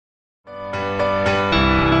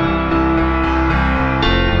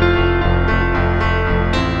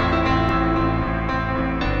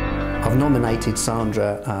nominated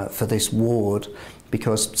Sandra for this ward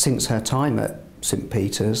because since her time at St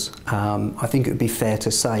Peter's, I think it would be fair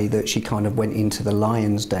to say that she kind of went into the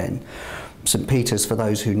lion's den. St Peter's, for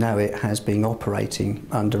those who know it, has been operating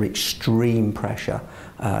under extreme pressure,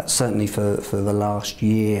 certainly for the last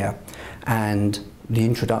year, and the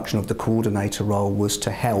introduction of the coordinator role was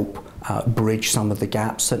to help bridge some of the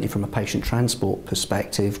gaps, certainly from a patient transport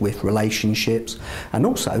perspective, with relationships, and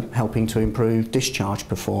also helping to improve discharge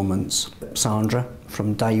performance. Sandra,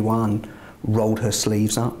 from day one, rolled her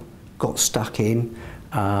sleeves up, got stuck in,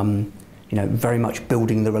 you know, very much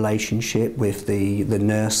building the relationship with the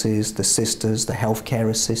nurses, the sisters, the healthcare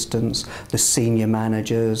assistants, the senior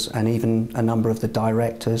managers, and even a number of the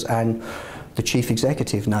directors and the chief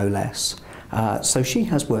executive, no less. So she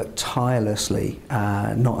has worked tirelessly,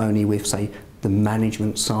 not only with, say, the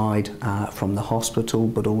management side from the hospital,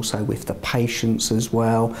 but also with the patients as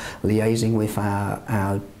well, liaising with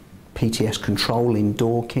our PTS control in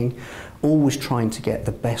Dorking, always trying to get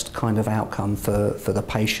the best kind of outcome for the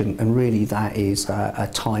patient, and really that is a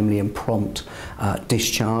timely and prompt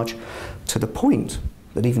discharge, to the point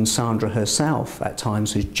that even Sandra herself at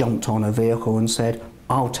times has jumped on a vehicle and said,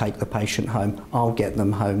 I'll take the patient home, I'll get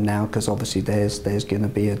them home now, because obviously there's going to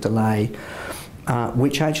be a delay,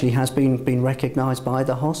 which actually has been recognised by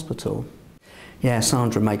the hospital. Yeah,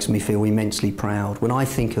 Sandra makes me feel immensely proud. When I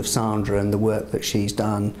think of Sandra and the work that she's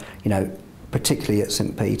done, you know, particularly at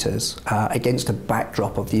St Peter's, against a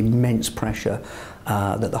backdrop of the immense pressure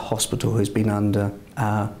that the hospital has been under,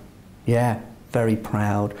 yeah, very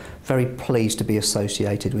proud, very pleased to be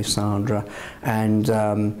associated with Sandra,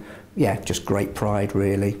 and yeah, just great pride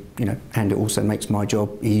really, you know, and it also makes my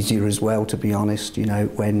job easier as well, to be honest, you know,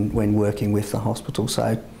 when working with the hospital.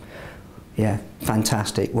 So yeah,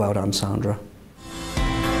 fantastic, well done Sandra.